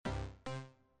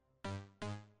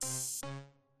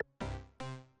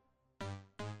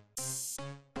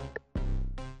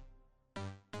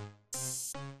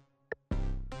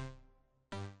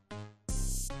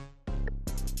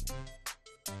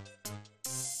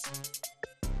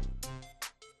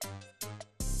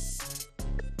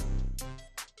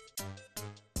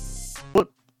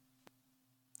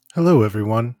Hello,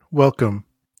 everyone. Welcome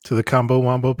to the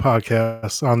Wombo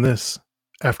podcast. On this,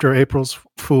 after April's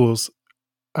Fools,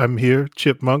 I'm here,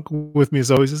 Chipmunk. With me,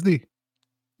 as always, is the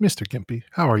Mr. Gimpy.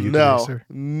 How are you today, sir?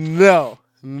 No.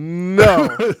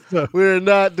 We're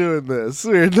not doing this.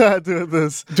 We're not doing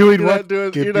this. Doing you're what?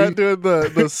 You're not doing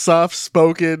the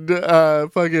soft-spoken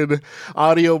fucking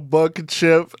audio book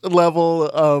chip level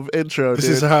of intro, This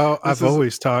dude. is how I've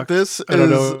always talked. This is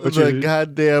the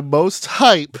goddamn most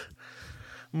hype,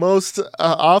 most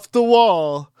off the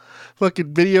wall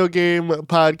fucking video game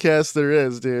podcast there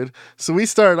is, dude. So we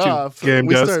start off. I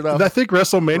think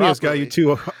WrestleMania's got you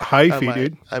too hypey,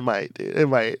 dude. I might, dude. It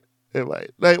might.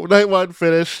 Night one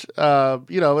finished.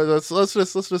 Let's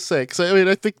just say, because I mean,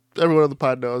 I think everyone on the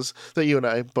pod knows that you and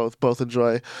I both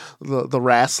enjoy the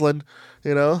wrestling.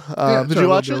 You know, did you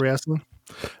watch it? Wrestling?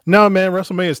 No, man.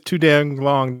 WrestleMania is too damn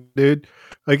long, dude.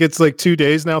 Like, it's like 2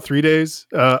 days now, 3 days.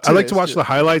 I like to watch the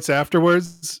highlights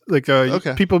afterwards. Like,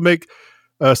 people make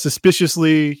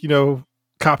suspiciously,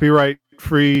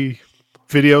 copyright-free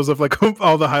videos of like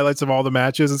all the highlights of all the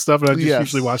matches and stuff, and I just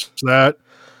usually watch that.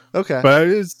 Okay, but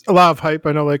it's a lot of hype.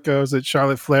 I know, like, was it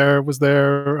Charlotte Flair was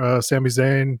there, Sami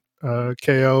Zayn,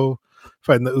 KO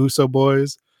fighting the Uso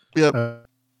boys. Yep,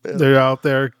 they're out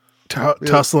there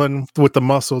tussling with the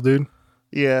muscle, dude.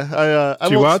 Yeah,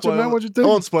 Did you watch it, man? What'd you think? I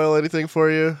won't spoil anything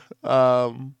for you.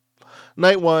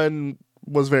 Night one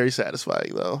was very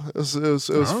satisfying, though. It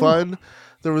was fun.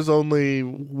 There was only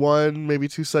one, maybe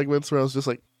 2 segments where I was just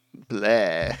like,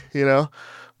 bleh,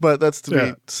 But that's to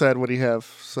be said when you have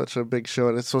such a big show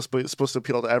and it's supposed to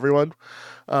appeal to everyone.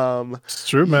 It's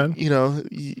true, man. The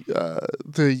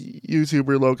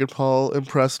YouTuber Logan Paul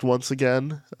impressed once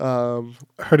again.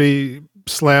 Heard he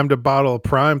slammed a bottle of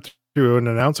Prime through an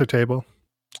announcer table.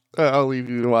 I'll leave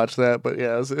you to watch that, but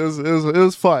yeah, it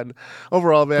was fun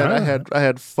overall, man. I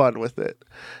had fun with it.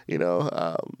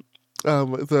 The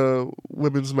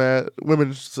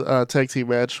women's tag team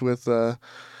match with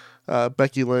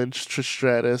Becky Lynch, Trish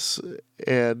Stratus,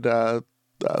 and Lita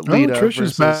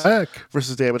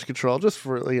versus Damage Control, just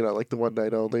for like the one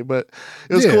night only. But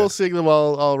it was cool seeing them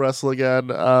all wrestle again.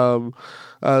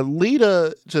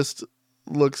 Lita just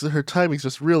her timing's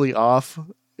just really off.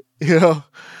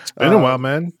 It's been a while,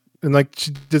 man. And like, she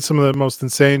did some of the most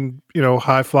insane,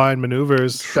 high flying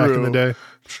maneuvers back in the day.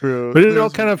 True, but it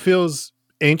all kind of feels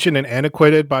ancient and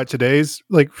antiquated by today's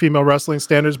like female wrestling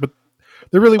standards. But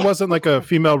there really wasn't like a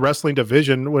female wrestling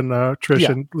division when Trish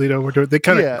and Lita were doing. They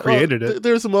kind of created it.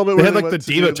 There's a moment they where had like the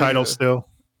Diva title still.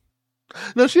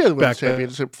 No, she had a women's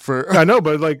championship for. I know,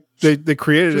 but like they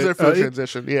created it. There for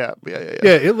transition. Yeah.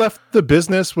 It left the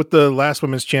business with the last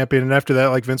women's champion, and after that,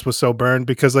 like, Vince was so burned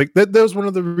because like that was one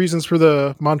of the reasons for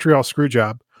the Montreal screw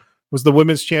job. Was the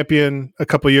women's champion a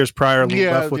couple years prior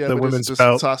left with the women's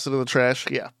belt? Tossed it in the trash.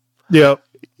 Yeah.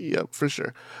 Yep, for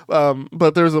sure.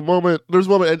 But there's a moment,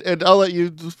 and I'll let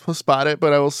you spot it,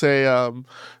 but I will say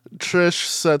Trish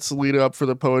sets Lita up for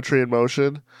the poetry in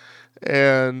motion,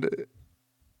 and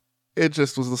it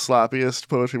just was the sloppiest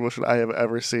poetry motion I have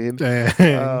ever seen. But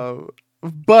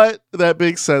that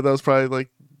being said, that was probably like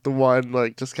the one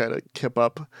like just kind of kip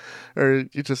up, or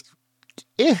you just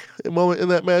a moment in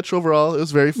that match. Overall, it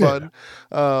was very fun.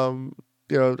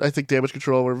 I think Damage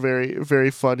Control were very,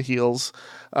 very fun heels.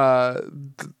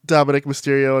 Dominic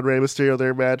Mysterio and Rey Mysterio,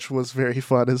 their match was very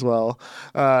fun as well.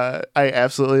 I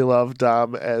absolutely love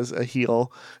Dom as a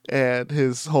heel, and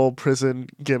his whole prison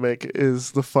gimmick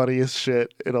is the funniest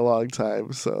shit in a long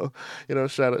time. So,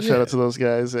 shout out to those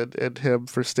guys and him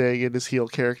for staying in his heel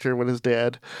character when his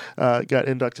dad got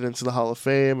inducted into the Hall of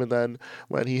Fame, and then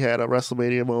when he had a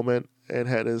WrestleMania moment and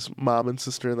had his mom and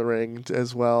sister in the ring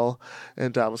as well,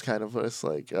 and Dom was kind of just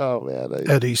like, oh man,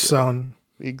 Eddie's son.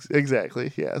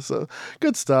 Exactly, yeah. So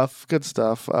good stuff.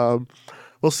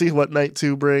 We'll see what night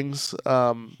 2 brings.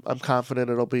 I'm confident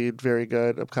it'll be very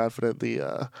good. I'm confident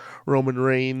the Roman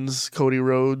Reigns, Cody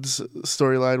Rhodes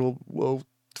storyline will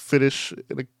finish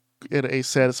in a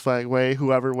satisfying way.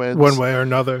 Whoever wins, one way or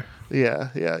another. Yeah.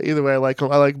 Either way, I like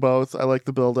them. I like both. I like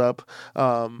the build up.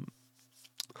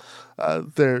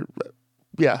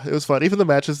 It was fun. Even the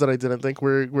matches that I didn't think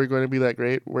were going to be that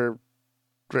great were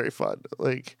very fun.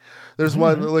 Like, there's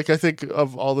one, like, I think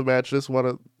of all the matches,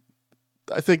 I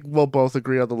think we'll both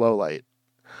agree on the low light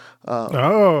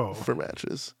for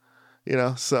matches.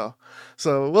 So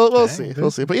we'll see.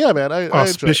 We'll see. But yeah, man, I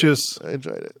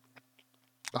enjoyed it.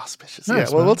 Auspicious. Nice,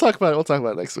 yeah, well, we'll talk about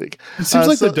it next week. It seems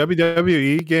like the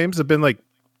WWE games have been like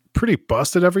pretty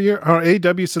busted every year.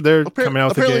 AEW said they're coming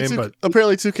out with the game, but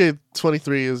apparently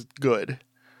 2K23 is good.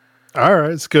 All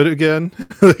right, it's good again.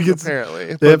 Like apparently.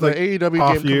 they But have the like AEW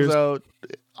off game comes years. out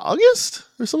August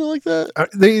or something like that.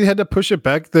 They had to push it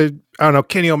back. I don't know.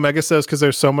 Kenny Omega says because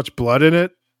there's so much blood in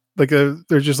it. Like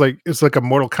they're just like it's like a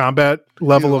Mortal Kombat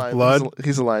level of blood.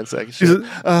 He's a lion sack of He's shit.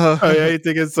 oh yeah, you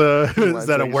think it's He's a is lion that a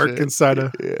sack of work shit. inside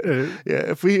a Yeah.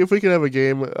 Yeah, if we can have a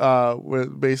game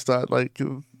based on like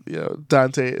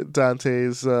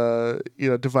Dante's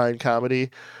divine comedy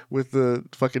with the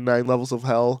fucking 9 levels of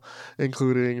hell,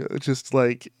 including just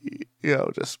like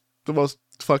just the most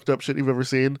fucked up shit you've ever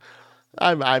seen.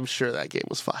 I'm sure that game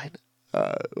was fine.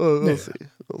 We'll see.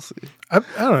 We'll see. I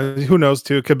don't know. Who knows?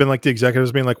 Too, it could have been like the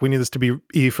executives being like, "We need this to be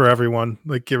E for everyone.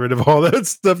 Like, get rid of all that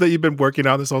stuff that you've been working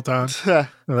on this whole time." They're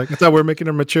like, I thought we were making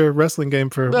a mature wrestling game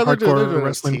for hardcore they're doing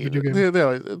wrestling video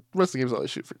games. Wrestling games always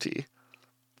shoot for T.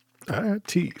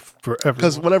 T for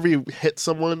Because everyone. whenever you hit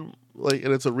someone like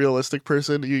and it's a realistic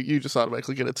person, you just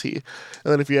automatically get a T.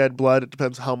 And then if you add blood, it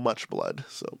depends how much blood.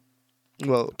 So.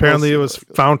 Well, Apparently, it was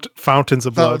fountains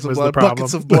of blood was the problem.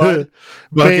 Buckets of blood,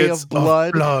 buckets of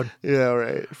blood. blood. Yeah,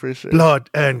 right, for sure.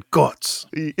 Blood and guts.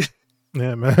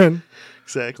 Yeah, man.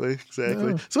 Exactly. Yeah. So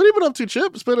what have you been up to,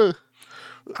 Chip? It's been a.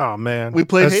 Oh man, We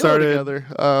played Halo together.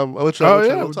 Which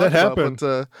that happened.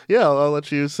 But, I'll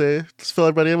let you say. Just fill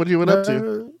everybody in what you went up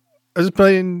to. I was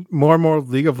playing more and more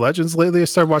League of Legends lately. I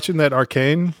started watching that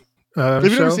Arcane. Have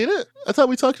you never seen it? I thought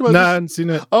we talked about. No, this. I hadn't seen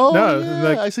it. Oh, no, yeah.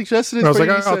 like, I suggested it. I was like,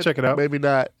 I'll check it out. Maybe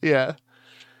not. Yeah.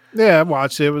 Yeah, I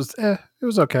watched it. It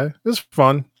was okay. It was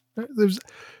fun. It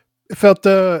felt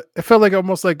like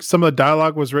almost like some of the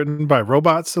dialogue was written by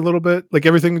robots a little bit. Like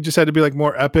everything just had to be like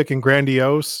more epic and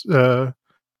grandiose.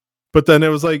 But then it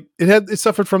was like it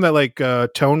suffered from that like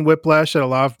tone whiplash that a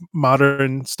lot of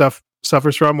modern stuff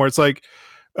suffers from, where it's like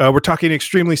we're talking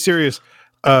extremely serious.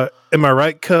 Am I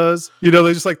right? Cuz they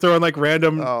just like throw in like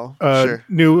random sure.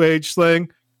 new age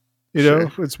slang.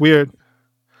 It's weird.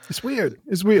 It's weird.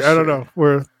 I don't know,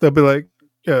 where they'll be like,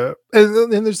 and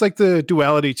there's like the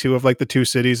duality too of like the two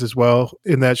cities as well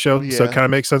in that show. So it kind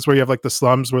of makes sense where you have like the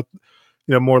slums with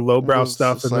more lowbrow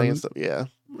stuff and then stuff. Yeah.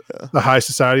 the high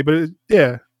society.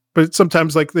 But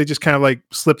sometimes like they just kind of like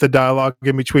slip the dialogue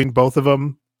in between both of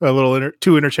them a little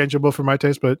too interchangeable for my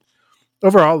taste. But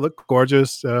overall, look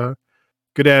gorgeous.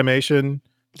 Good animation.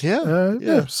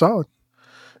 Yeah. Solid.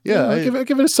 Yeah, I give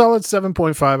it a solid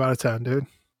 7.5 out of 10, dude.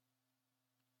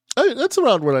 That's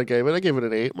around what I gave it. I gave it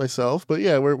an 8 myself, but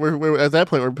yeah, we're at that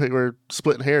point we're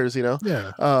splitting hairs,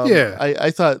 Yeah.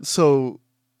 I thought so.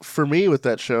 For me with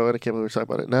that show, and I can't believe we're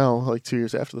talking about it now, like 2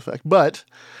 years after the fact. But,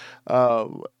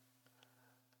 no,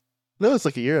 it's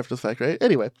like a year after the fact, right?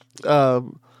 Anyway, I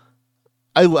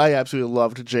absolutely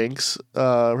loved Jinx,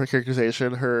 her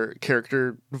characterization, her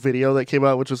character video that came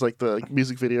out, which was like the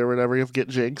music video or whatever of Get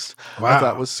Jinxed. Wow. I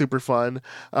thought was super fun.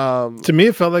 To me,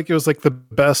 it felt like it was like the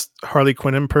best Harley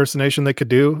Quinn impersonation they could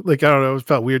do. Like, I don't know, it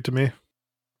felt weird to me.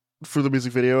 For the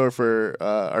music video or for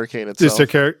Arcane itself?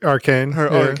 Just her Arcane.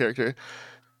 Her character.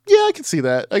 Yeah, I can see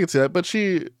that.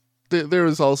 But there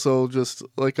was also just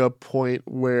like a point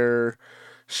where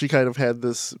she kind of had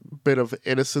this bit of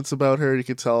innocence about her. You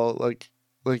could tell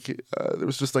there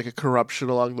was just like a corruption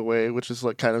along the way, which is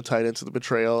like kind of tied into the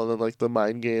betrayal and then like the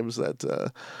mind games that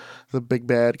the big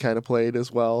bad kind of played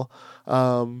as well.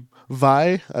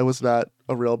 Vi, I was not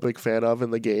a real big fan of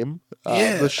in the game.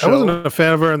 The show, I wasn't a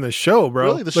fan of her in the show, bro.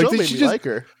 Really, the show made me like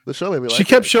her. The show made me like her. She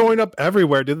kept showing up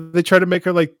everywhere. Did they try to make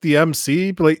her like the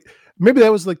MC? But like maybe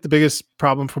that was like the biggest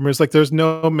problem for me. Is like there's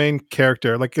no main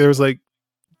character. Like there was like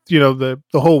the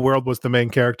whole world was the main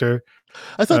character.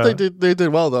 I thought they did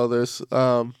well though. There's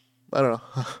I don't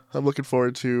know. I'm looking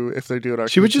forward to if they do it.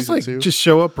 She would just like just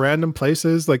show up random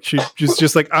places. Like she's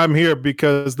just like, I'm here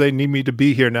because they need me to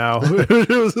be here now.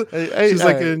 She's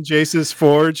like in Jace's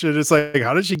forge, and it's like,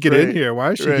 how did she get in here?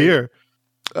 Why is she here?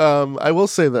 I will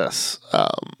say this.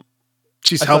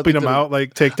 She's helping them out,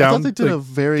 like take down. I thought they did a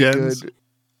very good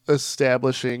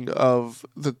establishing of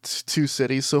the two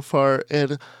cities so far,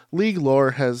 and League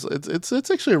lore has it's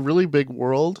actually a really big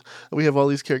world. We have all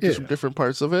these characters from different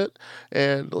parts of it,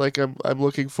 and like I'm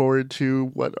looking forward to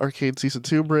what Arcade Season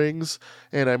 2 brings,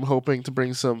 and I'm hoping to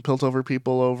bring some Piltover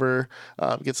people over,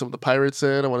 get some of the pirates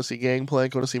in. I want to see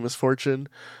Gangplank, I want to see Misfortune.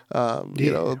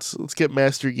 Let's get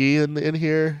Master Yi in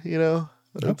here.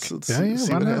 Let's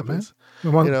see what happens. Man. We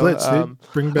want Blitz, dude.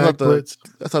 Bring back Blitz.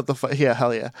 I thought the fight,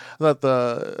 hell yeah. I thought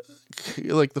the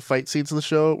fight scenes in the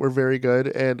show were very good,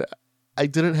 and I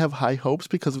didn't have high hopes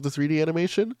because of the 3D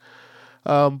animation,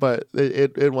 but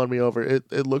it won me over.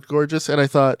 It looked gorgeous, and I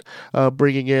thought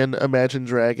bringing in Imagine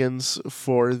Dragons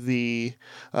for the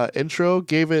intro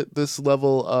gave it this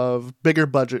level of bigger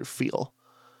budget feel.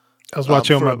 I was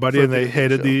watching with my buddy, for a and they video game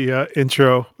hated show. the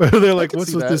intro. They're I like, can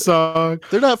 "What's see with that. this song?"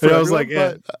 They're not for And I was everyone, like,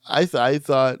 "Yeah, but I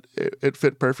thought it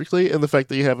fit perfectly, and the fact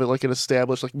that you have it like an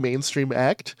established like mainstream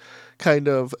act, kind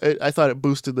of, I thought it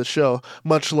boosted the show,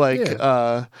 much like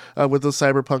yeah, with the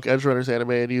Cyberpunk Edge Runners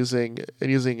anime and using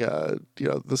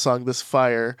the song "This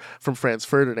Fire" from Franz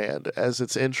Ferdinand as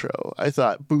its intro. I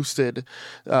thought boosted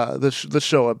the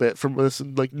show a bit from this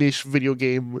like niche video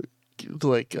game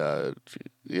like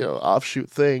offshoot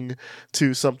thing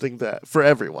to something that for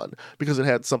everyone, because it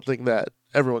had something that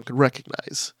everyone could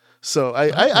recognize. So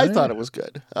I thought it was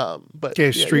good. But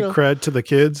gave street cred to the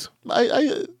kids."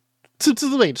 I to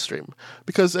the mainstream,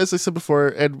 because as I said before,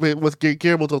 and what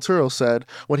Guillermo del Toro said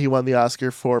when he won the Oscar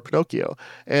for Pinocchio,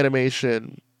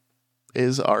 animation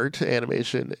is art,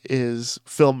 animation is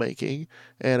filmmaking,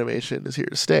 animation is here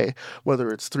to stay. Whether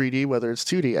it's 3D, whether it's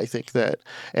 2D, I think that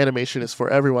animation is for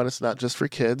everyone. It's not just for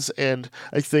kids. And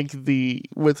I think the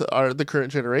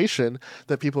current generation,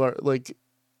 that people are like,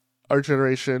 our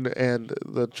generation and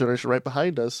the generation right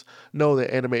behind us know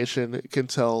that animation can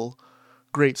tell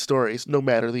great stories no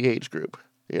matter the age group,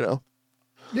 you know?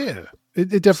 Yeah,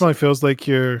 it definitely feels like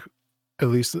you're, at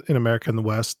least in America and the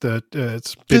West, that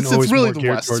it's been It's always really more the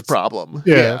geared West's towards problem.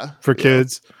 for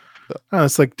kids.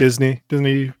 It's like Disney.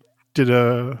 Disney did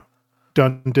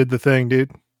did the thing,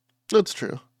 dude. That's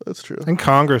true. That's true. And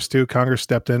Congress too. Congress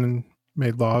stepped in and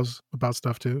made laws about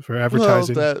stuff too for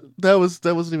advertising. Well, that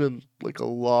wasn't even like a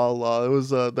law. It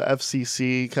was the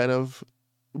FCC kind of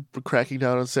cracking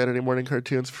down on Saturday morning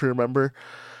cartoons, if you remember.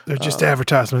 They're just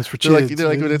advertisements for They're kids.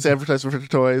 like when it's advertisement for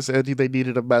toys, and they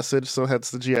needed a message, so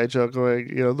hence the GI Joe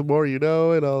going, the more you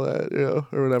know, and all that,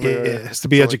 or whatever. Yeah, it has to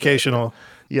be educational. Like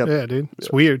yep. Yeah, dude,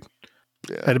 it's weird.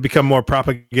 Yeah. Had to become more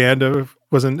propaganda.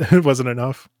 It wasn't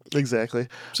enough. Exactly.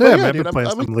 So yeah, man, I've been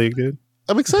playing some League, dude.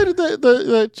 I'm excited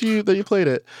that you played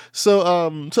it. So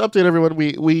to update everyone,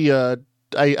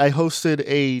 I hosted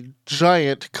a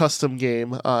giant custom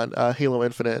game on Halo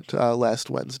Infinite last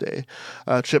Wednesday.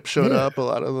 Chip showed up. A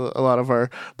lot of our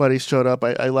buddies showed up.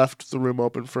 I left the room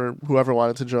open for whoever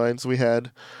wanted to join. So we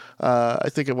had, I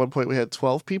think at one point we had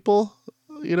 12 people.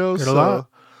 That's a lot.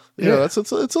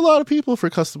 It's a lot of people for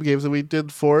custom games. And we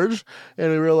did Forge,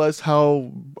 and we realized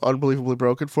how unbelievably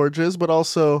broken Forge is, but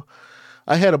also,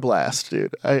 I had a blast,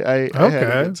 dude. I had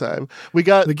a good time. We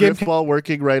got the Driftball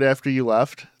working right after you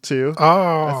left too.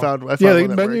 Oh, I found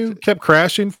the menu kept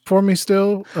crashing for me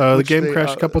still. The game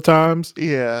crashed a couple times.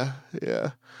 Yeah.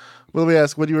 Well, let me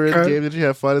ask, when you were in the game, did you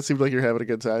have fun? It seemed like you were having a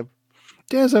good time.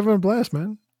 Yeah, I was having a blast,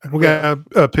 man. We got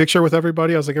a picture with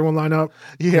everybody. I was like, everyone line up.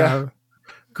 Yeah.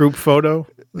 Group photo.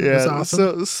 Yeah.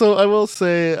 Awesome. So I will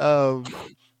say,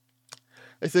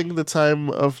 I think the time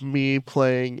of me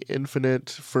playing Infinite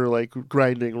for like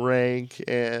grinding rank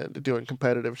and doing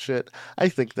competitive shit, I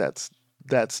think that's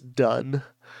done.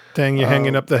 Dang, you're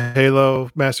hanging up the Halo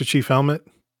Master Chief helmet?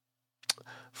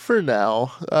 For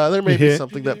now. There may be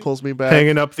something that pulls me back.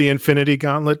 Hanging up the Infinity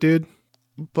Gauntlet, dude?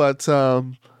 But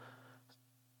the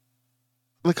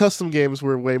custom games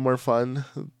were way more fun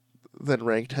than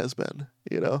ranked has been,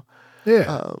 Yeah.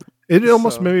 It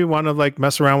almost made me want to like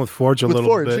mess around with Forge a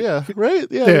little bit. Yeah, right?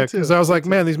 Yeah, because I was like,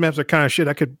 man, these maps are kind of shit.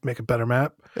 I could make a better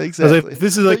map. Exactly. Like,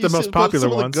 this is like the most popular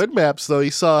one. ones. The good maps, though,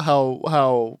 you saw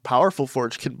how powerful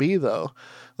Forge can be, though.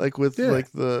 Like with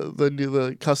like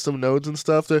the custom nodes and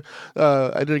stuff. I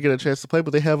didn't get a chance to play,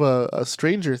 but they have a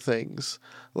Stranger Things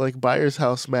like Buyer's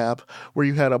House map where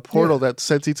you had a portal that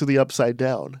sent you to the Upside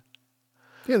Down.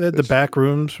 Yeah, they had the back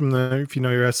rooms from if you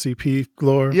know your SCP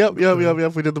lore. Yep.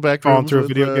 We did the back rooms. All through a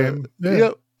video game.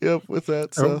 Yeah. Yep, with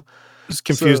that. So just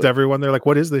confused everyone. They're like,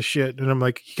 what is this shit? And I'm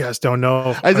like, you guys don't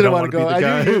know. I didn't want to go.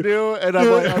 I knew you knew. And I'm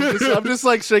like, I'm just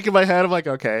like shaking my head. I'm like,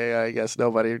 okay, I guess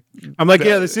nobody. I'm like,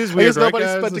 yeah, this is weird. I guess nobody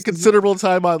spent a considerable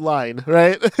time online,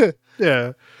 right?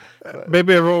 Yeah.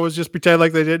 Maybe everyone was just pretending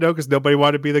like they didn't know because nobody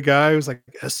wanted to be the guy who's like,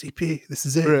 SCP, this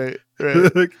is it. Right.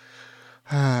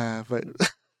 But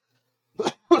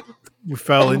we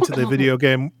fell into the video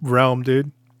game realm,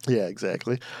 dude. Yeah,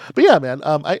 exactly. But yeah, man.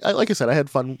 I like I said, I had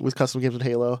fun with custom games in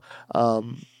Halo.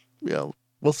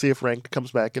 We'll see if ranked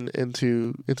comes back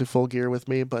into full gear with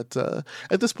me. But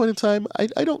at this point in time,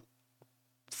 I don't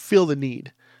feel the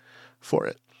need for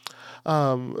it.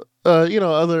 Other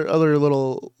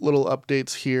little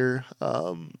updates here.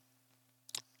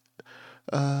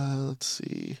 Let's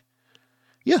see.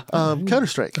 Yeah,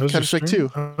 Counter-Strike. Counter-Strike 2.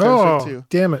 Counter-Strike 2.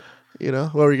 Damn it.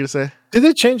 What were you going to say? Did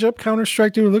they change up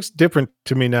Counter-Strike, dude? It looks different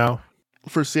to me now.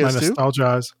 For CS2? My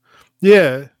nostalgia.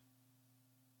 Yeah.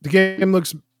 The game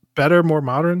looks better, more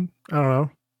modern. I don't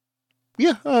know.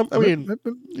 Yeah, I mean,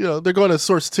 they're going to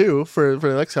Source 2 for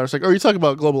the next Counter-Strike. Or are you talking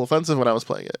about Global Offensive when I was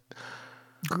playing it?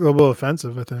 Global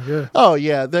Offensive, I think. Yeah. Oh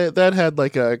yeah, that had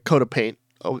like a coat of paint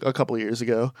a couple years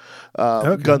ago.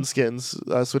 Okay. Gun skins,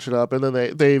 switch it up, and then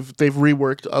they've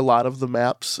reworked a lot of the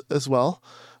maps as well,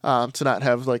 to not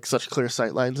have like such clear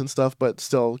sight lines and stuff, but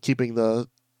still keeping the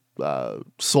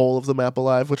soul of the map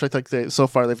alive, which I think they've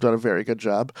done a very good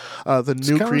job. The Is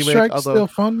new Counter-Strike remake, although still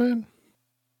fun, man?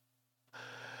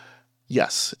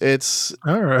 yes, it's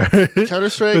All right.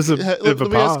 Counter-Strike. There's a bit of a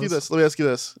Let me ask you pause.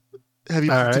 this. All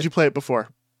right. Did you play it before?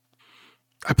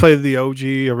 I played the OG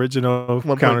original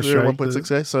Counter-Strike.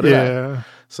 1.6. So did I. Yeah.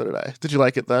 So did I. Did you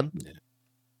like it then?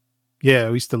 Yeah,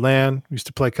 we used to LAN. We used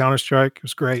to play Counter-Strike. It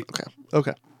was great.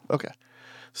 Okay.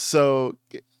 So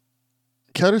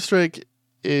Counter-Strike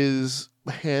is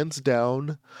hands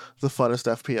down the funnest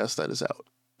FPS that is out.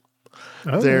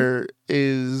 Oh, There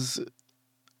is,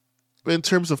 in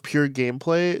terms of pure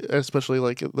gameplay, especially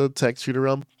like the tech shooter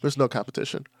realm, there's no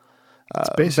competition. it's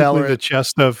basically the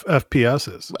chest of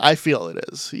FPSs. I feel it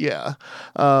is, yeah.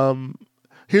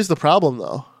 Here's the problem,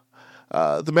 though.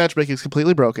 The matchmaking is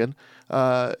completely broken,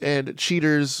 and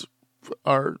cheaters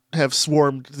have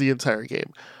swarmed the entire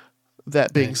game.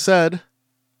 That being said,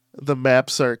 the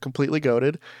maps are completely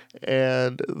goated,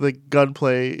 and the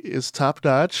gunplay is top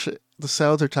notch. The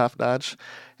sounds are top notch,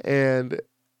 and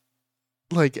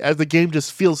like as the game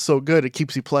just feels so good, it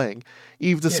keeps you playing,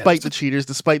 even despite the cheaters,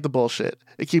 despite the bullshit.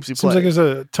 It keeps you Seems playing. like there's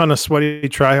a ton of sweaty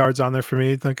tryhards on there for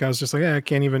me. Like I was just like, I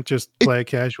can't even just play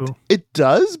casual. It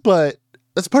does, but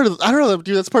that's part of I don't know,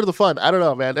 dude. That's part of the fun. I don't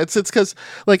know, man. It's because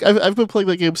like I've been playing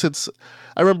that game since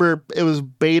I remember it was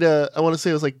beta. I want to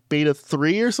say it was like beta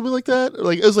 3 or something like that.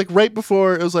 Like it was like right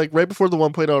before the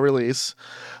 1.0 release.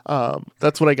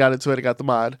 That's when I got into it. I got the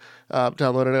mod,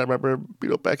 downloaded it. I remember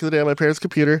back in the day on my parents'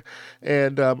 computer,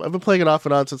 and I've been playing it off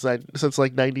and on since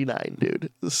like '99,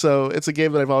 dude. So it's a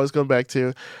game that I've always gone back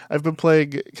to. I've been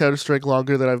playing Counter-Strike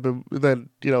longer than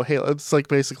Halo. It's like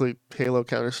basically Halo,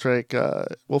 Counter-Strike,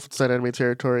 Wolfenstein Enemy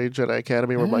Territory, Jedi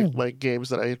Academy were my games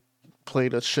that I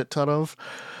played a shit ton of.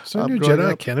 Is there a new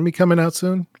Jedi Academy coming out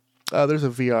soon? There's a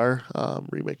VR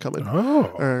remake coming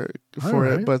for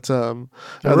it, but there's a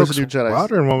new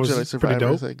Jedi one was Jedi Survivor pretty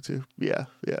dope. thing too. Yeah.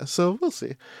 So we'll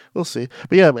see. But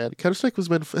yeah, man, Counter-Strike has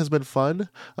been fun.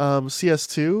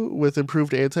 CS2 with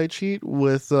improved anti-cheat,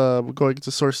 with going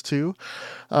to Source 2.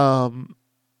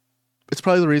 It's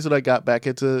probably the reason I got back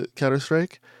into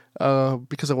Counter-Strike,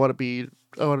 because I don't want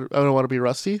to be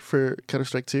rusty for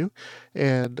Counter-Strike 2,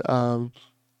 and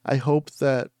I hope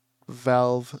that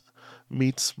Valve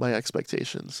meets my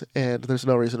expectations, and there's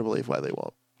no reason to believe why they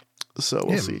won't. So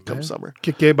we'll see come summer.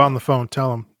 Get Gabe on the phone.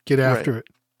 Tell him get after it.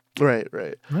 Right.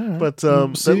 But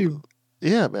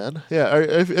yeah, man. Yeah,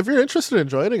 if you're interested in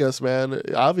joining us, man,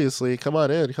 obviously come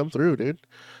on in, come through, dude.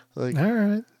 Like, all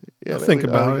right. Yeah, think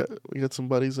about it. We got some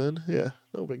buddies in. Yeah,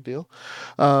 no big deal.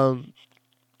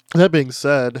 That being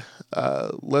said, I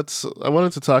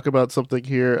wanted to talk about something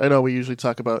here. I know we usually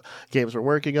talk about games we're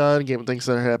working on, things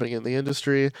that are happening in the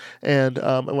industry, and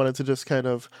I wanted to just kind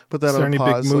of put that on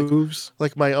pause. Big moves?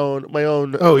 Like my own.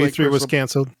 Oh, like E3 was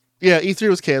canceled. Yeah, E3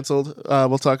 was canceled.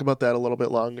 We'll talk about that a little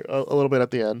bit longer, a little bit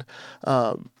at the end.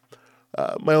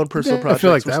 My own personal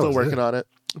projects, we're still working on it.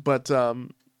 But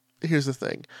here's the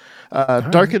thing.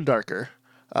 Dark and Darker.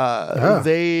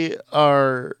 They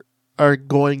are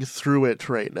going through it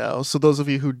right now. So those of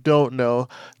you who don't know,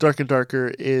 Dark and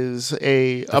Darker is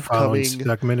the upcoming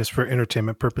segment is for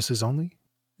entertainment purposes only.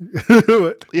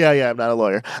 Yeah, I'm not a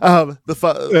lawyer. Dark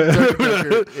and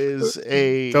Darker is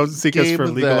a don't seek us for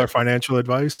legal or financial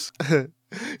advice.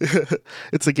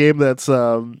 It's a game that's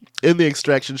in the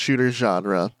extraction shooter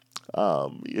genre.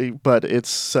 But it's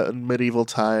set in medieval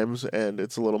times, and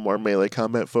it's a little more melee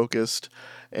combat focused.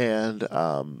 And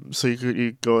so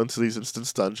you go into these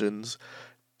instance dungeons,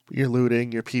 you're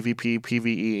looting, you're PvP,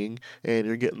 PvEing, and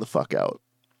you're getting the fuck out.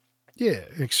 Yeah,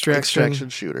 extraction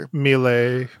shooter,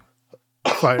 melee,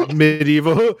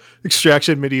 medieval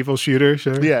shooter.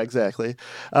 Sure. Yeah, exactly.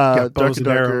 Dark and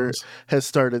Darker has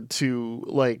started to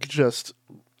like just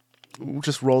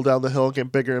roll down the hill, get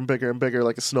bigger and bigger and bigger,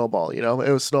 like a snowball. It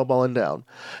was snowballing down,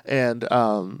 and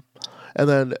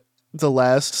then the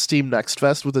last Steam Next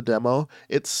Fest with a demo,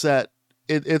 it set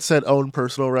own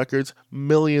personal records.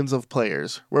 Millions of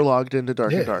players were logged into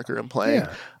Dark and Darker and playing.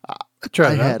 Yeah.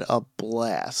 I had a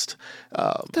blast.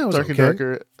 Dark and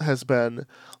Darker has been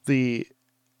the.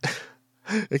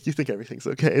 Like, you think everything's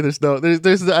okay.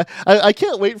 I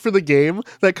can't wait for the game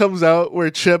that comes out where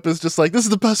Chip is just like, this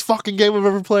is the best fucking game I've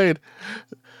ever played.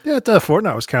 Yeah,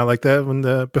 Fortnite was kind of like that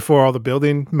when before all the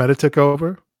building meta took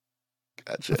over.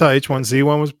 Gotcha. I thought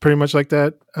H1Z1 was pretty much like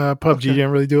that. PUBG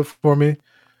didn't really do it for me.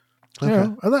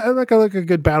 Okay. I like a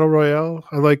good battle royale.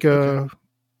 I like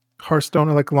Hearthstone,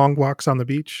 I like long walks on the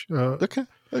beach. Okay.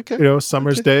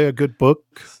 Summer's Okay. day, a good book.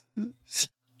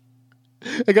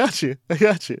 I got you. All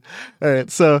right.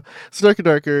 So Dark and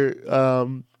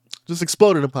Darker just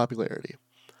exploded in popularity.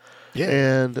 Yeah.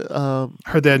 And I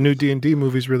heard that new D&D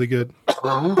movie's really good.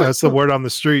 That's the word on the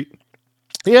street.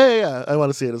 Yeah. I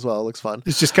want to see it as well. It looks fun.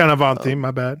 It's just kind of on theme.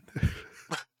 My bad.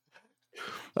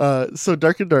 So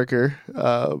Dark and Darker,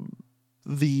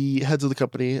 the heads of the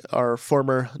company are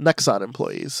former Nexon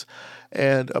employees.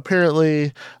 And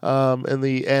apparently, in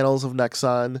the annals of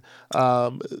Nexon,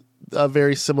 a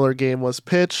very similar game was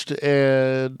pitched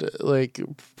and like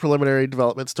preliminary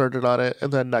development started on it,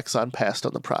 and then Nexon passed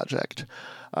on the project.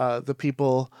 The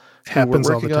people who were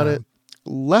working on it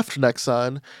left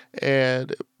Nexon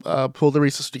and pulled the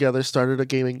resources together, started a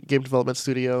game development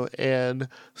studio, and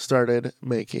started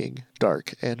making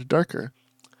Dark and Darker.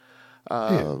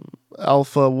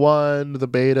 Alpha 1, the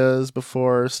betas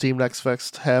before Steam Next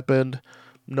Fest happened,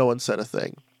 no one said a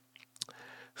thing.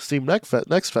 Steam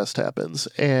Next Fest happens,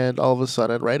 and all of a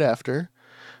sudden, right after,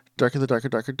 Dark and the Darker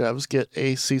devs get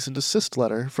a cease and desist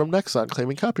letter from Nexon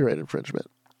claiming copyright infringement.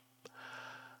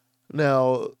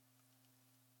 Now,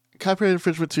 copyright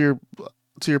infringement to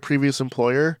your previous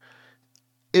employer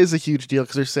is a huge deal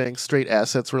because they're saying straight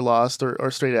assets were lost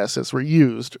or straight assets were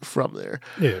used from there.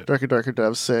 Yeah. Dark and Darker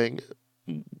devs saying,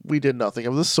 we did nothing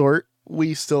of the sort.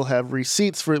 We still have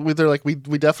receipts for. They're like, we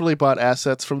definitely bought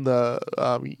assets from the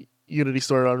Unity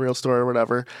store, Unreal store, or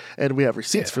whatever, and we have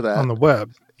receipts for that on the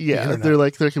web. Yeah, they're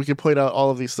like, we can point out all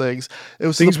of these things. It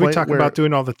was things we talk about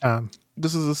doing all the time.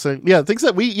 This is the thing. Yeah, things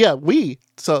that we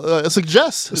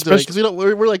suggest, because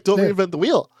we're like, don't reinvent the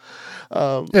wheel.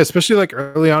 Especially like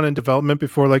early on in development,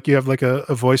 before like you have like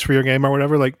a voice for your game or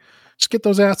whatever. Like, just get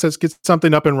those assets, get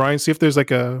something up and running, see if there's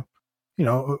like a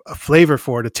flavor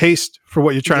for it, a taste for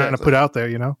what you're trying to put out there.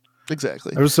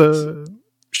 Exactly. I was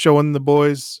showing the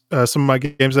boys some of my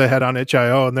games that I had on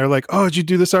itch.io, and they're like, "Oh, did you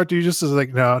do this art? Do you just?" I was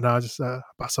like, "No, I just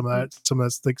bought some of that. Some of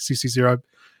that's like CC0. I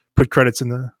put credits in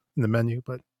the menu,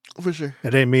 but for sure,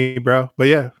 it ain't me, bro." But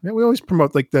yeah, we always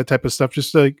promote like that type of stuff,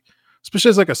 just like, especially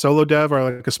as like a solo dev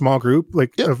or like a small group,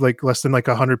 like of like less than like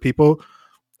 100 people.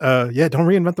 Don't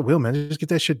reinvent the wheel, man. Just get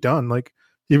that shit done. Like,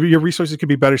 your resources could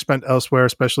be better spent elsewhere,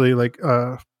 especially like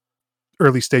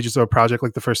early stages of a project,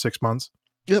 like the first 6 months.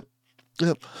 Yep.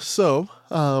 So,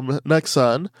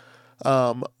 Nexon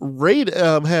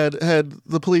had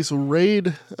the police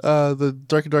raid the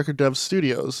Dark and Darker Dev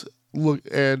studios,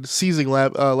 and seizing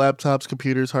laptops,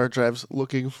 computers, hard drives,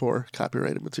 looking for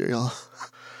copyrighted material.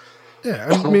 Yeah,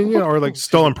 I mean, or like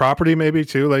stolen property, maybe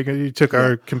too. Like, you took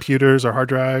our computers or hard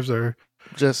drives or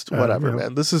just whatever,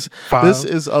 man. This is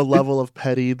a level of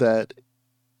petty that.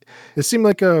 It seemed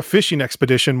like a fishing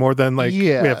expedition more than like we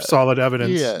have solid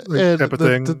evidence. And type of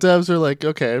thing. The devs are like,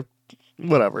 okay,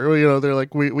 whatever. They're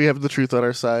like, we have the truth on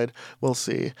our side. We'll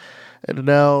see. And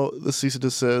now the cease and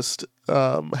desist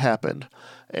happened,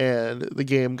 and the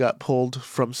game got pulled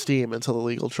from Steam until the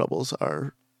legal troubles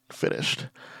are finished.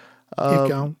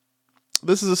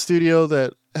 This is a studio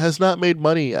that has not made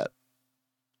money yet.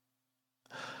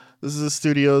 This is a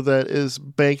studio that is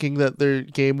banking that their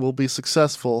game will be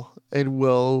successful and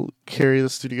will carry the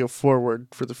studio forward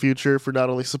for the future, for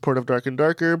not only support of Dark and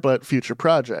Darker, but future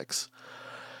projects.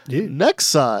 Yeah.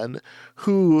 Nexon,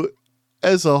 who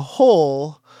as a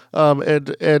whole, and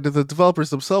the developers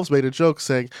themselves made a joke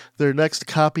saying their next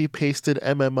copy-pasted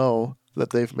MMO that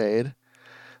they've made,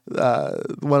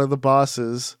 one of the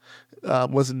bosses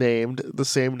was named the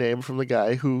same name from the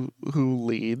guy who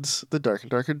leads the Dark and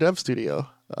Darker dev studio.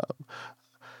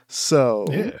 There's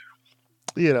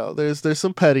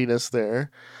some pettiness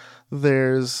there.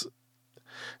 And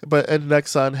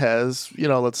Nexon has,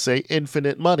 let's say,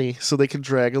 infinite money, so they can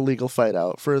drag a legal fight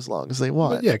out for as long as they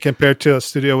want. But yeah, compared to a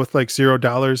studio with like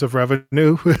 $0 of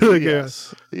revenue.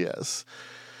 Yes.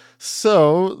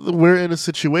 So we're in a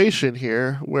situation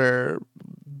here where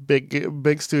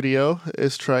big studio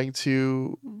is trying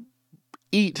to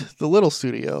eat the little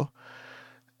studio.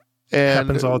 And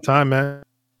happens all the time, man.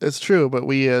 It's true, but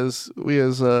we as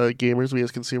gamers, we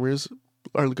as consumers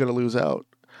are going to lose out.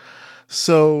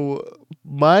 So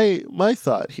my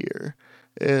thought here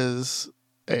is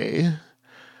I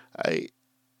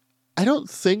don't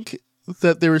think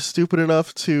that they were stupid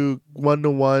enough to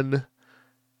 1-to-1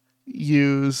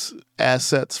 use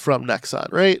assets from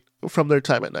Nexon, right? From their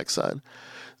time at Nexon.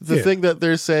 The thing that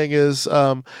they're saying is,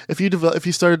 if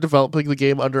you started developing the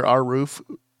game under our roof,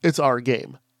 it's our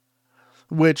game.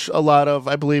 which a lot of,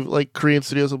 I believe, like Korean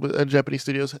studios and Japanese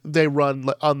studios, they run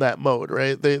on that mode,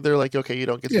 right? They're like, okay, you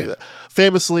don't get to do that.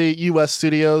 Famously, U.S.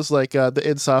 studios like the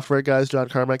id Software guys, John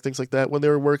Carmack, things like that, when they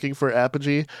were working for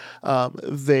Apogee,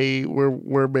 they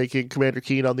were making Commander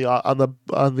Keen on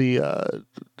the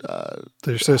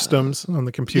their systems on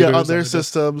the computers, on their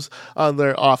systems on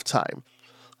their off time,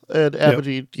 and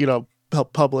Apogee,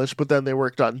 helped publish, but then they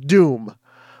worked on Doom.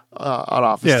 On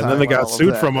office time, and then they got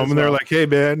sued from them, and they're like, "Hey,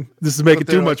 man, this is making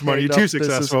too much money. You're too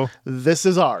successful. This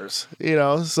is ours."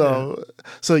 So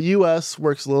U.S.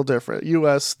 works a little different.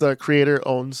 U.S. the creator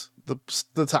owns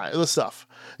the time, the stuff.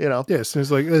 Yes, and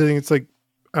it's like, I think it's like,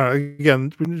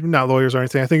 again, not lawyers or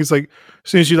anything. I think it's like,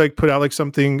 as soon as you like put out like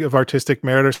something of artistic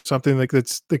merit or something, like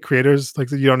that's the creators,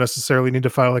 like you don't necessarily need to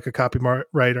file like a copyright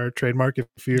or a trademark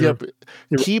if you're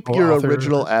keep your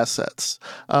original assets.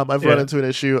 I've run into an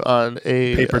issue on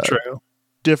a paper trail,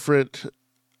 different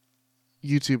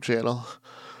YouTube channel.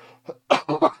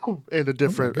 And a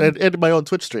different and my own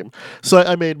Twitch stream. So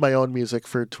I made my own music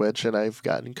for Twitch, and I've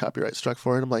gotten copyright struck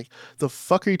for it. I'm like, the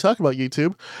fuck are you talking about,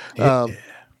 YouTube?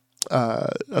 I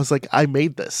was like, I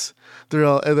made this.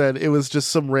 And then it was just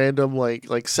some random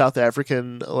like South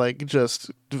African, like, just,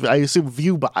 I assume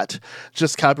Viewbot,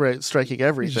 just copyright striking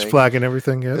everything, just flagging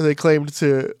everything. Yeah, and they claimed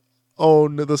to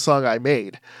own the song I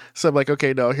made. So I'm like,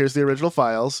 okay, no, here's the original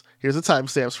files. Here's the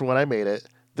timestamps for when I made it.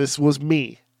 This was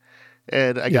me,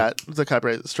 and I got the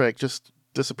copyright strike just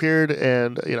disappeared,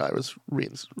 and I was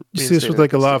reinstated. You see this with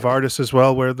like a lot of artists as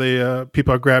well, where they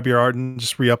people grab your art and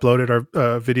just re-upload it, or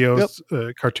videos,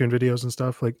 cartoon videos and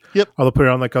stuff. Like, or they'll put it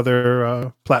on like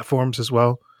other platforms as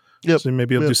well. So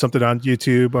maybe you'll do something on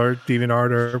YouTube or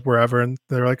DeviantArt or wherever, and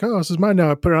they're like, "Oh, this is mine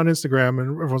now." I put it on Instagram,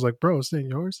 and everyone's like, "Bro, it's not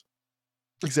yours."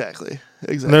 Exactly.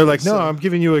 And they're like, "No, I'm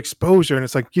giving you exposure," and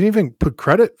it's like, you didn't even put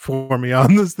credit for me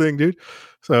on this thing, dude.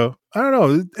 So I don't know.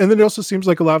 And then it also seems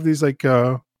like a lot of these like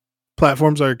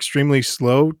platforms are extremely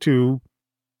slow to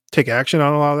take action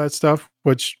on a lot of that stuff,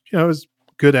 which is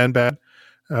good and bad.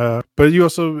 But you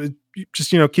also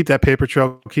just keep that paper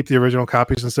trail, keep the original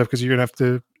copies and stuff, because you're gonna have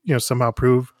to somehow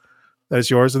prove that it's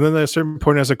yours. And then at a certain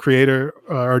point, as a creator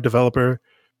or developer,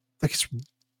 like, it's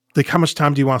like, how much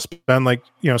time do you want to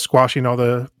spend squashing all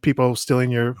the people stealing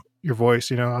your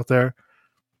voice out there?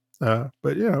 But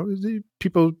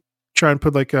people try and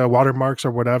put like watermarks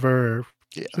or whatever.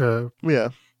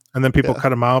 And then people cut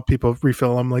them out. People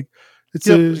refill them. Like, it's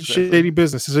a shady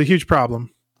business. It's a huge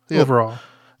problem overall.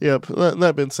 Yep.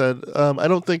 That being said, I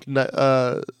don't think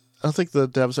the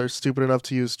devs are stupid enough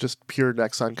to use just pure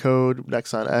Nexon code,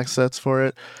 Nexon assets for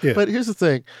it. Yeah. But here's the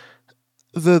thing: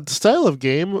 the style of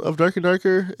game of Dark and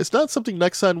Darker, it's not something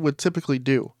Nexon would typically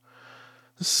do.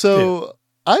 So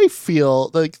I feel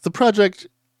like the project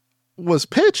was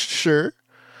pitched, sure.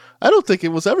 I don't think it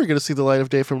was ever going to see the light of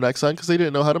day from Nexon, because they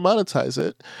didn't know how to monetize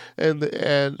it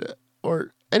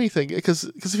or anything. Because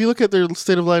if you look at their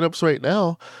state of lineups right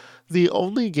now, the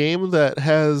only game that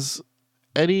has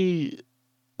any,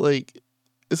 like,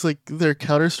 it's like their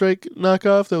Counter-Strike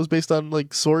knockoff that was based on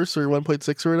like Source or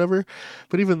 1.6 or whatever.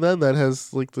 But even then, that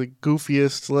has like the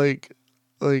goofiest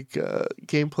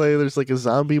gameplay. There's like a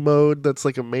zombie mode that's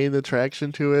like a main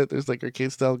attraction to it. There's like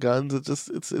arcade style guns.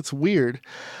 It's weird.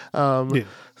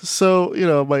 So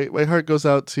my heart goes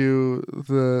out to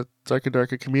the Dark and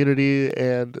Darker community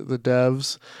and the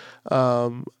devs.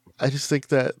 I just think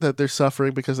that they're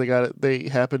suffering because they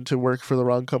happened to work for the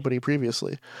wrong company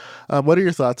previously. What are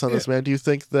your thoughts on this, man? Do you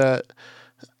think that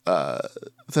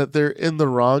they're in the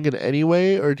wrong in any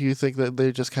way, or do you think that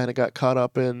they just kind of got caught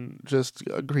up in just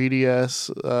a greedy ass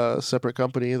separate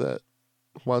company that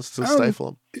wants to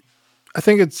stifle them? I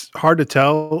think it's hard to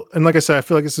tell, and like I said, I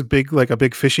feel like it's a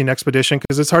big fishing expedition,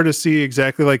 because it's hard to see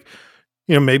exactly, like,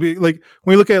 maybe like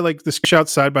when we look at like the screenshots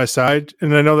side by side,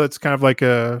 and I know that's kind of like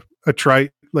a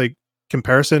trite like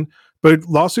comparison, but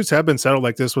lawsuits have been settled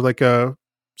like this with like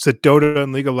Dota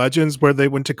and League of Legends, where they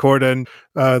went to court and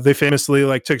they famously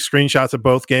like took screenshots of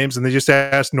both games, and they just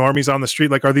asked normies on the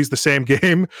street, like, are these the same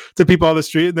game, to people on the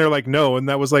street, and they're like, no. And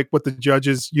that was like what the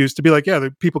judges used to be like, yeah,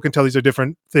 people can tell these are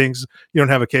different things, you don't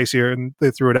have a case here, and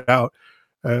they threw it out.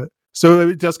 So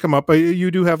it does come up, but you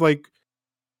do have like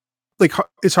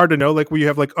it's hard to know, like, where you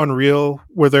have like Unreal,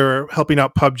 where they're helping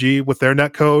out PUBG with their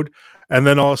net code, and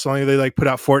then all of a sudden they like put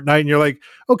out Fortnite, and you're like,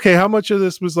 okay, how much of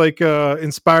this was like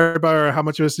inspired by, or how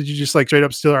much of this did you just like straight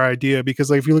up steal our idea?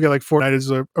 Because like if you look at like Fortnite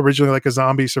is originally like a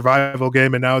zombie survival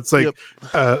game, and now it's like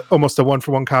almost a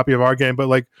 1-for-1 copy of our game, but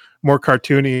like more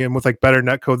cartoony and with like better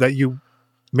netcode that you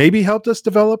maybe helped us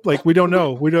develop. Like, we don't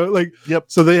know. We don't like. Yep.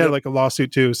 So they had like a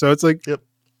lawsuit too. So it's like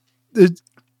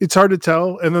it's hard to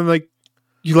tell. And then like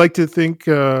you like to think,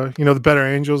 the better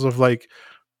angels of like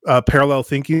parallel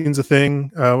thinking is a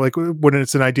thing. Like when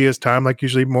it's an idea's time, like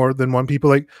usually more than one people.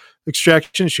 Like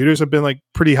extraction shooters have been like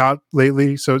pretty hot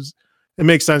lately, so it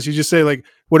makes sense. You just say like,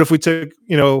 what if we took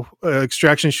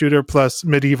extraction shooter plus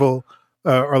medieval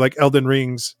or like Elden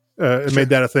Rings and Sure. made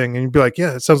that a thing, and you'd be like,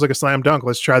 yeah, it sounds like a slam dunk.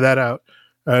 Let's try that out.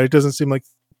 It doesn't seem like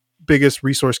biggest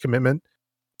resource commitment.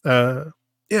 Uh,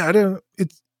 yeah, I don't.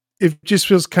 It just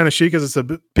feels kind of shitty because it's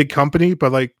a big company,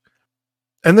 but like,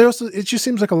 and there also it just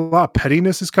seems like a lot of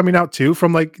pettiness is coming out too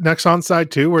from like Nexon's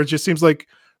side too, where it just seems like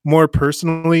more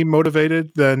personally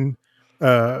motivated than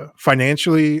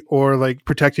financially or like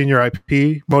protecting your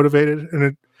IP motivated.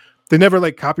 And they never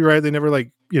like copyright, they never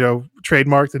like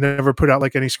trademark, they never put out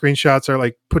like any screenshots or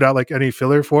like put out like any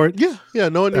filler for it. Yeah.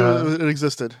 No one Uh, knew it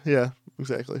existed. Yeah,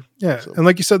 exactly. Yeah, So and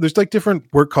like you said, there's like different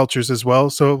work cultures as well.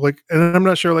 So like, and I'm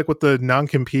not sure like what the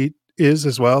non-compete is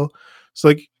as well. So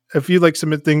like, if you like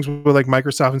submit things with like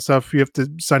Microsoft and stuff, you have to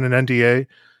sign an NDA,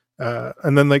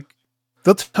 and then like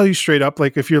they'll tell you straight up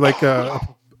like if you're like a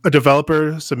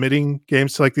developer submitting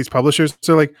games to like these publishers,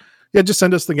 so like yeah, just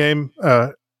send us the game.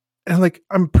 And like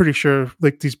I'm pretty sure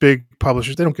like these big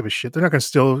publishers, they don't give a shit. They're not going to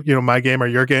steal my game or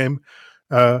your game.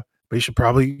 But you should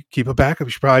probably keep a backup.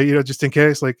 You should probably just in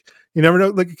case. Like you never know,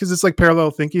 like because it's like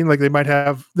parallel thinking. Like they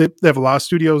have a lot of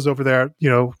studios over there.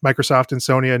 Microsoft and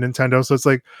Sony and Nintendo. So it's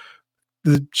like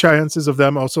the chances of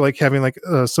them also like having like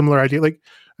a similar idea. Like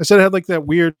I said, I had like that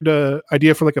weird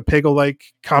idea for like a Peggle like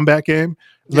combat game.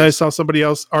 And then I yes. saw somebody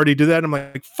else already do that. And I'm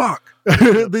like, fuck.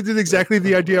 Yep. They did exactly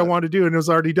the idea I That. wanted to do, and it was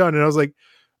already done. And I was like,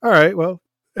 all right, well.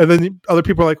 And then other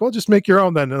people are like, well, just make your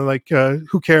own then. And like,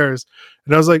 who cares?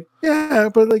 And I was like, yeah,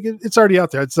 but like it's already out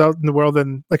there. It's out in the world,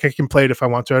 and like I can play it if I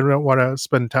want to. I don't want to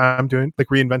spend time doing like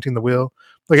reinventing the wheel.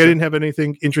 Like I Sure. didn't have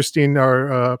anything interesting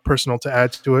or personal to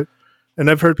add to it. And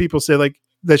I've heard people say like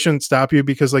that shouldn't stop you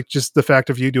because like just the fact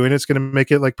of you doing it's going to make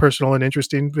it like personal and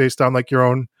interesting based on like your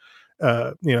own,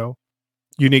 uh, you know,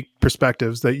 unique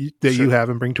perspectives that you Sure. have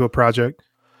and bring to a project.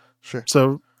 Sure.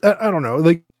 So I don't know.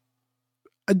 Like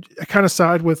I kind of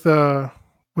side with the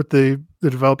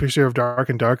developers here of Dark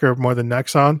and Darker more than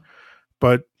Nexon,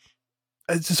 but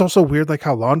it's just also weird like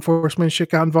how law enforcement shit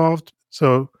got involved.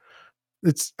 So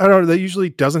it's I don't know. That usually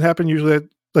doesn't happen. Usually that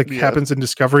like Yeah. happens in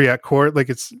discovery at court. Like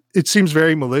it seems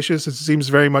very malicious. It seems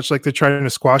very much like they're trying to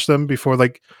squash them before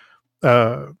like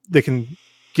they can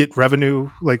get revenue,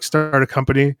 like start a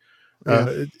company. Yeah.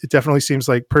 It definitely seems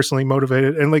like personally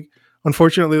motivated, and like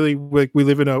unfortunately, like we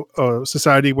live in a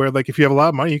society where like if you have a lot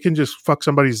of money, you can just fuck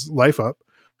somebody's life up.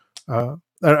 I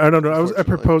don't know. I Unfortunately.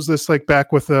 proposed this like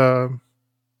back with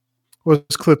was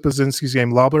Cliff Blazinski's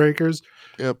game Lawbreakers.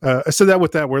 Yep. I said that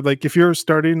with that where like if you're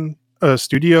starting a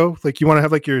studio, like you want to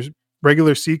have like your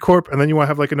regular C corp, and then you want to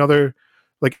have like another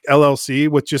like LLC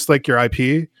with just like your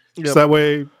IP. Yep. So that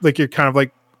way, like you're kind of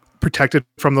like protected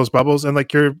from those bubbles, and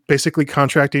like you're basically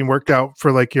contracting worked out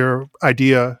for like your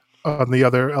idea on the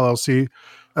other LLC,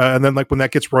 and then like when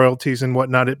that gets royalties and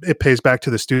whatnot, it pays back to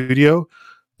the studio.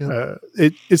 Yep.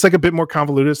 It's like a bit more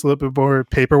convoluted, it's a little bit more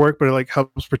paperwork, but it like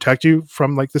helps protect you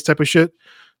from like this type of shit.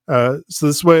 So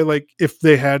this way, like if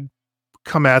they had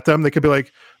come at them, they could be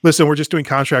like, listen, we're just doing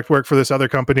contract work for this other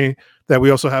company that we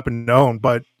also happen to own,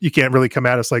 but you can't really come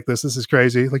at us like this. This is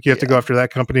crazy. Like you have to go Yeah. after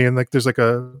that company, and like there's like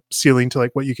a ceiling to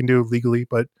like what you can do legally.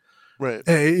 But Right.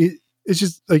 it's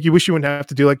just like you wish you wouldn't have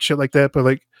to do like shit like that. But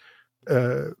like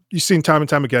you've seen time and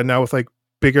time again now with like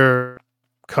bigger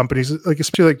companies, like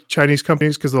especially like Chinese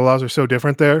companies, because the laws are so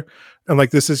different there. And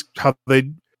like this is how a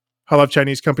lot of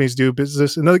Chinese companies do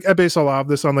business. And like I base a lot of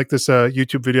this on like this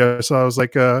YouTube video I saw. It was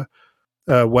like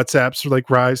WhatsApp's like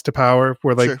rise to power,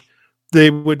 where like Sure. they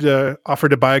would offer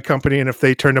to buy a company, and if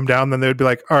they turned them down, then they would be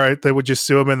like, all right, they would just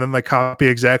sue them and then like copy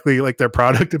exactly like their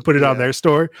product and put it on Yeah. their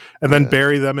store, and then Yeah.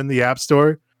 bury them in the app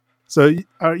store. So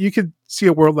you could see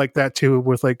a world like that too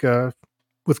with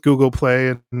Google Play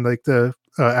and like the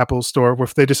Apple Store, where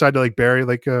if they decide to like bury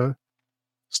like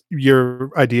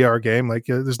your idea or game, like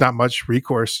there's not much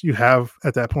recourse you have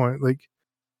at that point. Like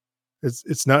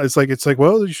it's not it's like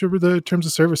well, you should read the terms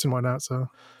of service and whatnot. So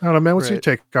I don't know, man. What's your Right.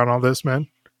 take on all this, man?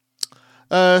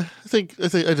 I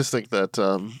just think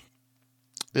that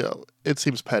it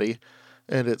seems petty,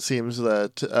 and it seems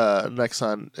that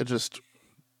Nexon just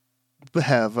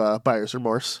have buyer's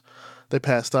remorse. They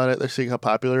passed on it. They're seeing how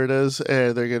popular it is,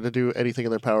 and they're going to do anything in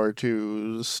their power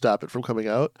to stop it from coming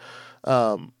out.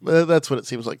 That's what it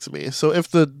seems like to me. So if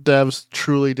the devs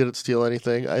truly didn't steal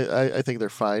anything, I think they're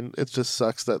fine. It just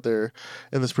sucks that they're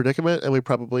in this predicament, and we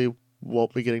probably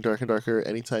won't be getting Dark and Darker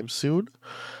anytime soon.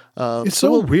 It's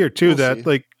so weird too that see.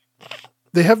 like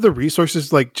they have the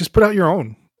resources. Like just put out your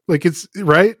own. Like it's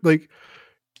right. Like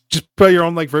just put your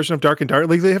own like version of Dark and Dark.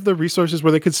 Like they have the resources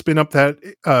where they could spin up that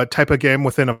type of game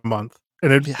within a month,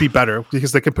 and it'd Yeah. be better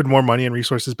because they could put more money and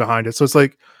resources behind it. So it's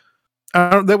like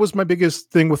that was my biggest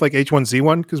thing with like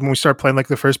H1Z1 because when we started playing like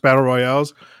the first battle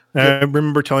royales, and I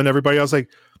remember telling everybody, I was like,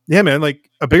 "Yeah, man, like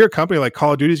a bigger company like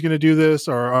Call of Duty is going to do this,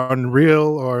 or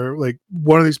Unreal, or like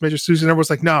one of these major studios." And everyone's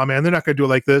like, "No, man, they're not going to do it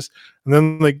like this." And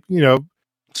then like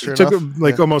Sure it took enough, them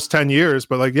like almost 10 years,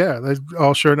 but like they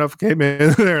all sure enough came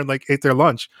in there and like ate their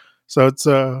lunch. So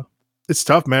it's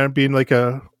tough, man, being like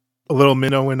a little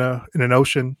minnow in an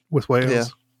ocean with yeah,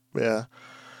 whales. yeah.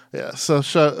 Yeah, so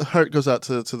heart goes out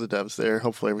to the devs there.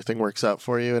 Hopefully everything works out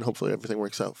for you, and hopefully everything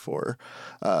works out for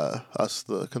us,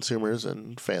 the consumers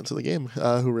and fans of the game,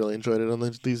 who really enjoyed it on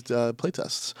these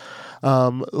playtests.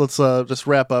 Let's just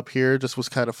wrap up here. Just was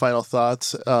kind of final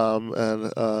thoughts,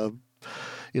 and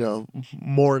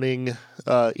morning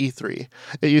E3.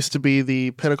 It used to be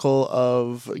the pinnacle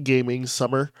of gaming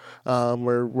summer,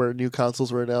 where new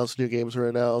consoles were announced, new games were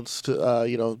announced.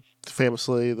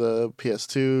 Famously, the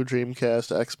PS2, Dreamcast,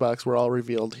 Xbox were all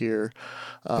revealed here.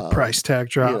 The price tag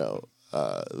drop.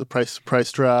 The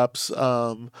price drops.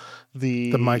 The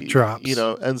mic drops.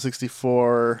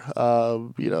 N64.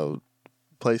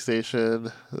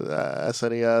 PlayStation,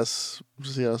 SNES.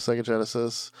 Sega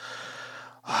Genesis.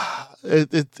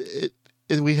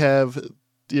 We have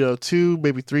 2,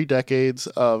 maybe 3 decades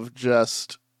of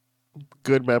just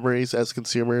good memories as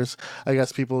consumers. I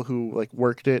guess people who like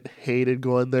worked it hated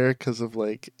going there because of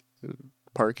like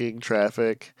parking,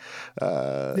 traffic,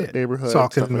 neighborhood,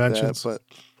 stuff conventions. like that.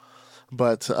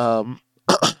 But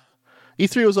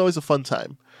E3 was always a fun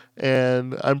time,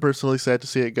 and I'm personally sad to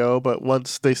see it go. But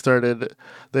once they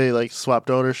like swapped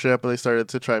ownership and they started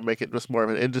to try and make it just more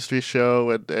of an industry show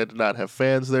and not have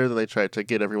fans there. Then they tried to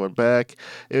get everyone back.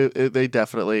 They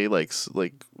definitely like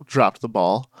dropped the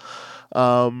ball.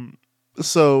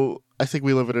 So I think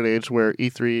we live in an age where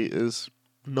E3 is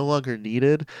no longer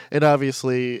needed, and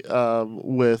obviously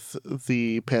with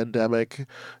the pandemic,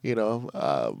 I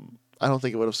don't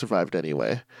think it would have survived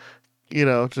anyway.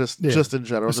 Just in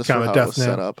general, just for how it was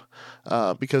set up,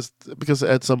 because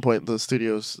at some point the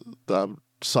studios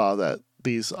saw that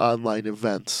these online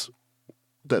events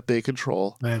that they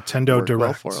control, Nintendo Direct,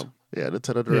 well for them. Yeah,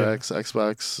 Nintendo Directs,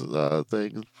 Xbox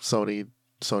thing, Sony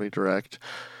Direct.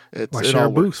 It all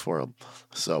works for them.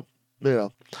 So,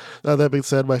 now that being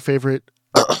said, my favorite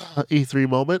E3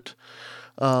 moment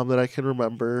that I can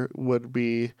remember would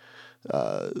be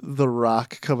The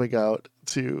Rock coming out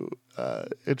to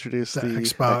introduce the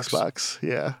Xbox.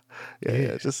 Yeah.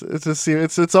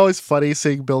 It's always funny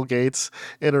seeing Bill Gates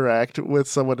interact with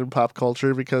someone in pop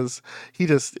culture because he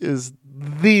just is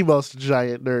the most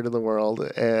giant nerd in the world,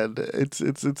 and it's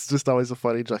just always a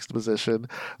funny juxtaposition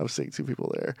of seeing two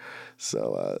people there.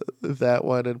 So that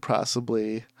one, and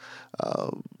possibly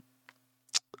I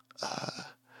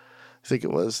think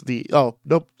it was the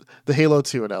Halo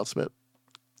 2 announcement.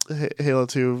 Halo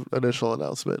 2 initial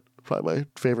announcement, probably my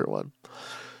favorite one.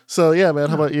 So yeah, man,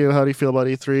 how about you? How do you feel about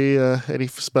E3? Any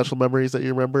special memories that you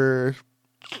remember?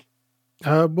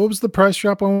 What was the price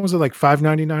drop on? Was it like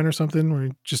 $5.99 or something? Where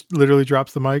he just literally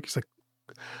drops the mic. It's like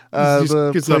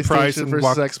the PlayStation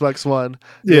versus Xbox One.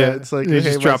 Yeah, it's like he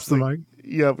just drops the mic.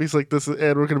 Yeah, he's like, this is,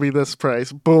 and we're gonna be this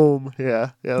price. Boom.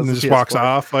 Yeah. And just walks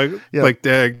off like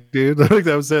dang, dude. Like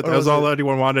that was it. That was all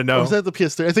anyone wanted to know. Or was that the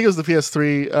PS3? I think it was the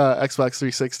PS3 Xbox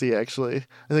 360 actually.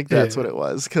 I think that's what it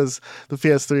was, because the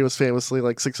PS3 was famously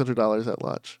like $600 at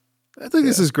launch. I think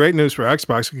this is great news for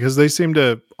Xbox because they seem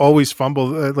to always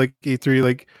fumble like E3,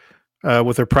 like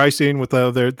with their pricing, with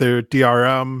their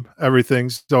DRM.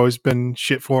 Everything's always been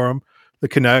shit for them. The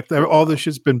Connect, all this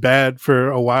shit's been bad for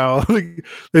a while.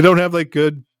 They don't have like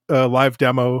good live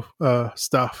demo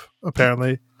stuff.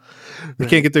 Apparently, they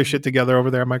can't get their shit together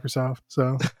over there at Microsoft.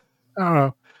 So I don't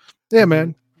know. Yeah,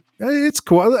 man, it's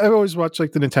cool. I always watch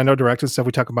like the Nintendo Direct and stuff.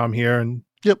 We talk about them here, and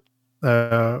I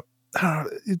don't know,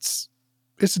 it's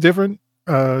different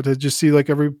to just see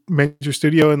like every major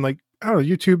studio, and like I don't know,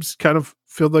 YouTube's kind of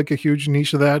filled like a huge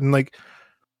niche of that, and like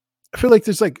I feel like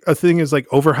there's like a thing is like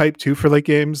overhyped too for like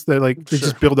games that like they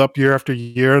just build up year after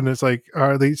year, and it's like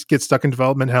they get stuck in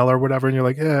development hell or whatever, and you're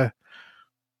like,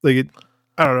 like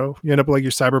I don't know, you end up like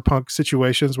your Cyberpunk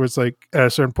situations where it's like at a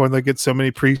certain point like get so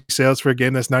many pre-sales for a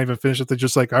game that's not even finished that they're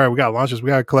just like, all right, we got to launch this, we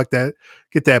got to collect that,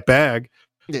 get that bag.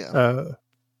 So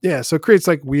it creates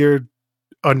like weird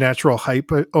unnatural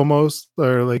hype almost,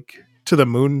 or like to the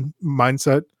moon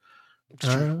mindset.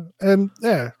 And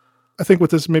I think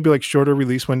with this maybe like shorter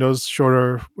release windows,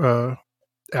 shorter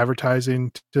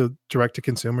advertising to direct to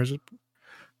consumers,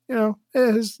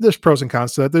 there's pros and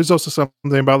cons to that. There's also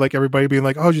something about like everybody being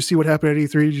like, "Oh, did you see what happened at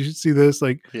E3? Did you see this?"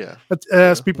 Like, Yeah.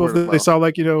 ask people Word of if they mouth. saw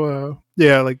like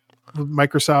like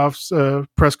Microsoft's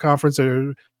press conference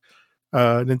or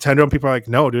Nintendo, and people are like,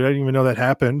 "No, dude, I didn't even know that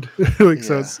happened." Like,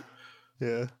 so it's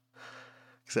Yeah.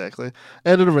 Exactly.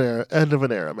 End of an era. End of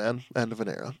an era, man. End of an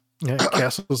era.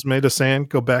 castles made of sand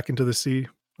go back into the sea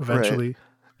eventually.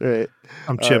 Right.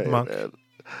 I'm All right, Chipmunk, man.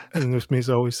 and with me is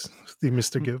always the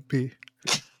Mr. Gimpy.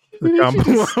 The Did you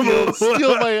just combo.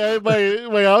 steal my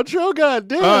outro? God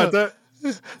damn.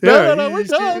 Yeah, We're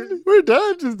done. We're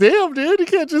done. Just damn, dude. You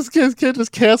can't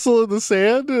just castle in the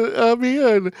sand on me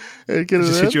and get it.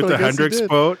 Just hit you with the Hendrix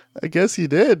quote. I guess you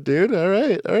did, dude. All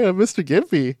right, I'm Mr.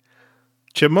 Gimpy.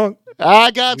 Chipmunk.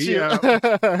 I got We you. out.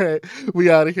 All right,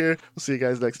 we out of here. We'll see you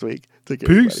guys next week. Take care,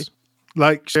 Peace. everybody.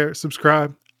 Like, share,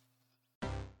 subscribe.